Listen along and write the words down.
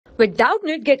With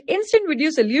Doubtnut, get instant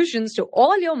video solutions to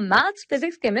all your maths,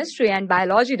 physics, chemistry, and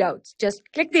biology doubts. Just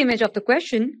click the image of the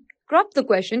question, crop the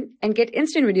question, and get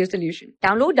instant video solution.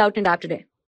 Download Doubtnut app today.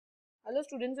 Hello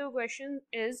students, your question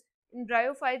is, in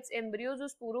bryophytes, embryos or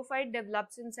sporophyte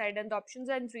develops inside, and the options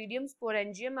are Intridium,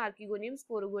 Sporangium, Archegonium,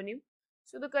 Sporogonium.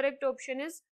 So the correct option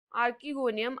is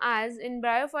Archegonium, as in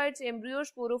bryophytes, embryo or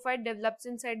sporophyte develops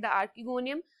inside the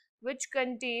archegonium, which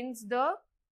contains the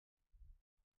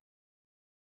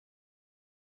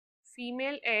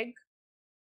female egg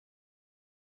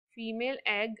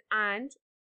and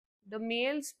the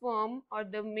male sperm or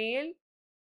the male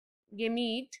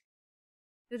gamete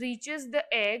reaches the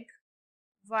egg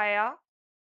via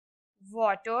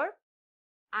water,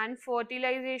 and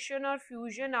fertilization or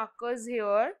fusion occurs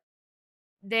here.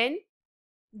 Then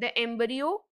the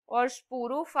embryo or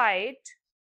sporophyte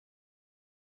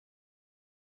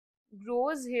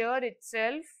grows here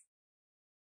itself,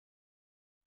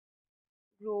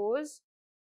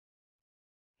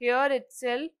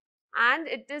 and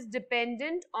it is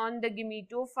dependent on the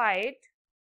gametophyte,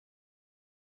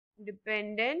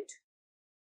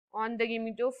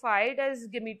 as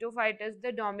gametophyte is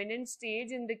the dominant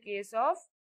stage in the case of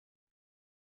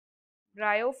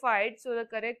bryophyte. So the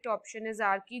correct option is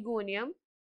archegonium.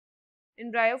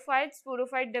 In bryophytes,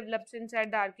 sporophyte develops inside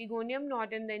the archegonium,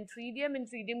 not in the intridium.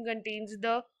 Intridium contains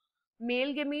the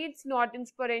male gametes, not in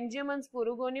sporangium and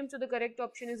sporogonium. So the correct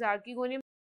option is archegonium.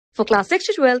 For class 6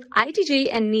 to 12, IIT JEE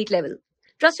and NEET level.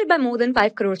 Trusted by more than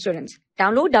 5 crore students.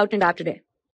 Download Doubtnut app today.